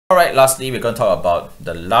Alright, lastly, we're going to talk about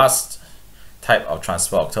the last type of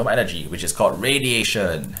transfer of thermal energy, which is called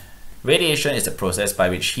radiation. Radiation is the process by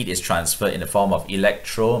which heat is transferred in the form of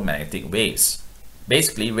electromagnetic waves.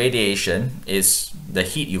 Basically, radiation is the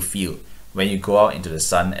heat you feel when you go out into the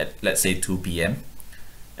sun at, let's say, 2 p.m.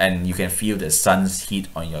 and you can feel the sun's heat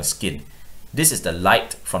on your skin. This is the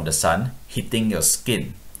light from the sun hitting your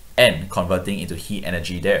skin and converting into heat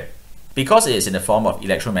energy there. Because it is in the form of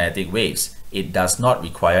electromagnetic waves, it does not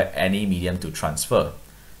require any medium to transfer.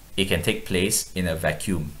 It can take place in a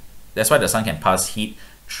vacuum. That's why the sun can pass heat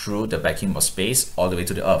through the vacuum of space all the way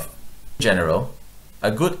to the earth. In general,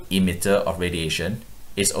 a good emitter of radiation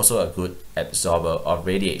is also a good absorber of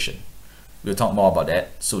radiation. We'll talk more about that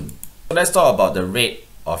soon. So let's talk about the rate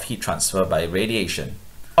of heat transfer by radiation.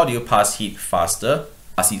 How do you pass heat faster,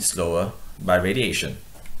 pass heat slower by radiation?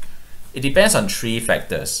 It depends on three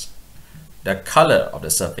factors: the color of the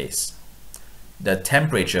surface, the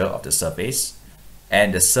temperature of the surface,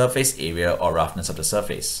 and the surface area or roughness of the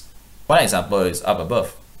surface. One example is up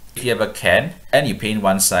above. If you have a can and you paint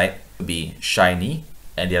one side to be shiny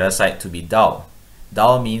and the other side to be dull.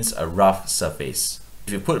 Dull means a rough surface.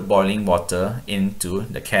 If you put boiling water into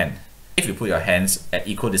the can, if you put your hands at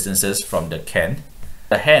equal distances from the can,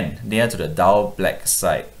 the hand near to the dull black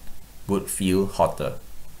side would feel hotter.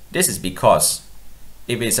 This is because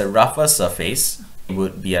if it's a rougher surface, it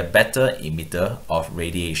would be a better emitter of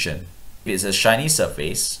radiation. If it's a shiny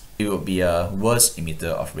surface, it would be a worse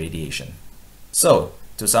emitter of radiation. So,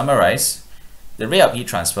 to summarize, the rate of heat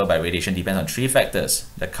transfer by radiation depends on three factors: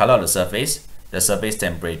 the color of the surface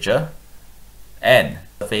temperature, and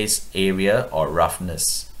surface area or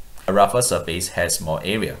roughness. A rougher surface has more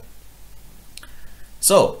area.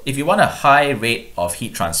 So, if you want a high rate of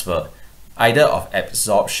heat transfer, either of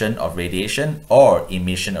absorption of radiation or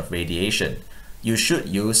emission of radiation, you should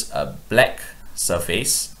use a black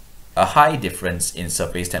surface, a high difference in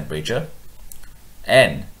surface temperature,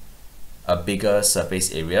 and a bigger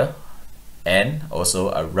surface area, and also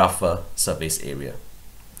a rougher surface area.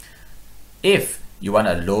 If you want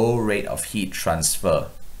a low rate of heat transfer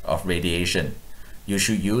of radiation, you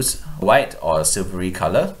should use white or silvery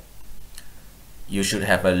color. You should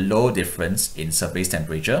have a low difference in surface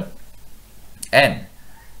temperature, and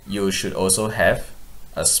you should also have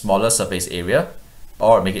a smaller surface area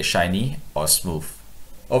or make it shiny or smooth.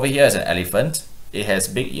 Over here is an elephant. It has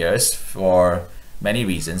big ears for many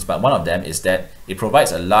reasons, but one of them is that it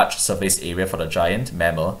provides a large surface area for the giant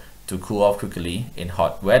mammal to cool off quickly in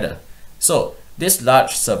hot weather. So this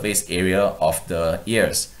large surface area of the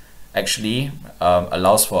ears actually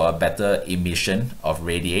allows for a better emission of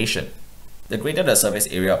radiation. The greater the surface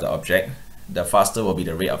area of the object, the faster will be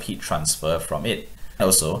the rate of heat transfer from it.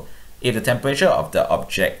 Also, if the temperature of the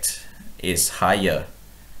object is higher,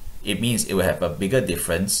 it means it will have a bigger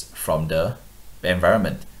difference from the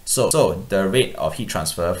environment. So the rate of heat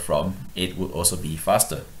transfer from it would also be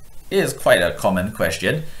faster. It is quite a common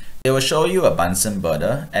question. They will show you a Bunsen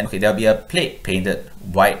burner, and there will be a plate painted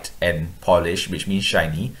white and polished, which means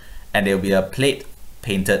shiny, and there will be a plate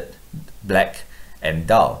painted black and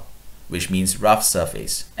dull, which means rough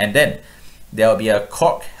surface. And then there will be a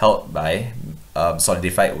cork held by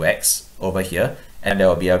solidified wax over here, and there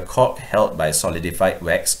will be a cork held by solidified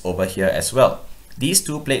wax over here as well. These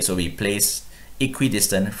two plates will be placed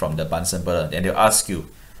equidistant from the Bunsen burner, and they'll ask you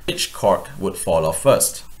which cork would fall off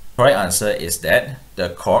first. The correct answer is that the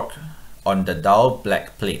cork on the dull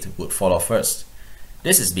black plate would fall off first.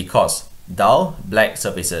 This is because dull black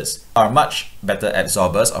surfaces are much better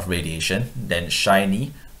absorbers of radiation than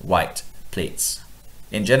shiny white plates.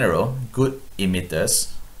 In general, good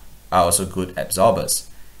emitters are also good absorbers.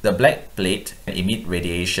 The black plate can emit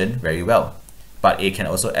radiation very well, but it can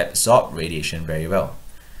also absorb radiation very well.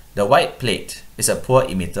 The white plate is a poor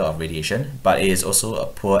emitter of radiation, but it is also a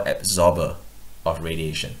poor absorber of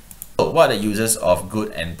radiation. So what are the uses of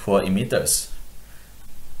good and poor emitters?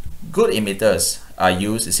 Good emitters are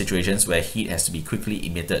used in situations where heat has to be quickly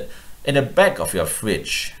emitted. In the back of your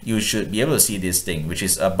fridge, you should be able to see this thing, which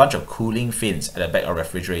is a bunch of cooling fins at the back of a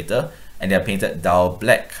refrigerator, and they are painted dull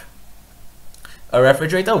black. A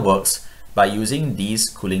refrigerator works by using these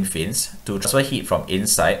cooling fins to transfer heat from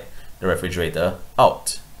inside the refrigerator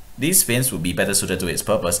out. These fins would be better suited to its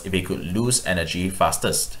purpose if it could lose energy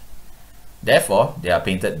fastest. Therefore, they are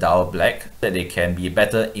painted dull black so that they can be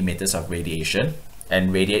better emitters of radiation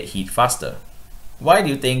and radiate heat faster. Why do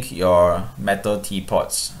you think your metal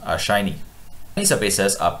teapots are shiny? Shiny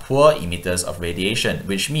surfaces are poor emitters of radiation,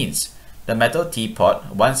 which means the metal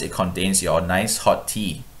teapot, once it contains your nice hot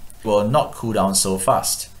tea, will not cool down so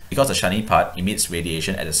fast because the shiny part emits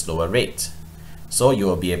radiation at a slower rate. so you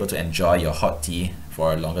will be able to enjoy your hot tea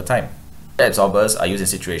for a longer time. Absorbers are used in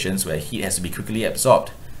situations where heat has to be quickly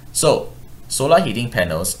absorbed. So, solar heating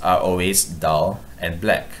panels are always dull and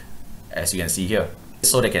black, as you can see here,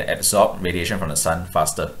 so they can absorb radiation from the sun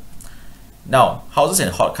faster. Now, houses in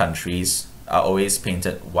hot countries are always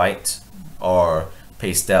painted white or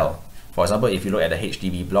pastel. For example, if you look at the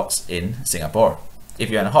HDB blocks in Singapore. If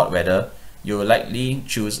you're in hot weather, you will likely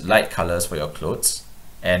choose light colors for your clothes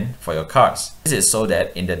and for your cars. This is so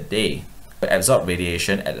that in the day, you absorb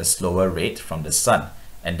radiation at a slower rate from the sun,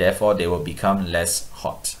 and therefore they will become less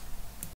hot.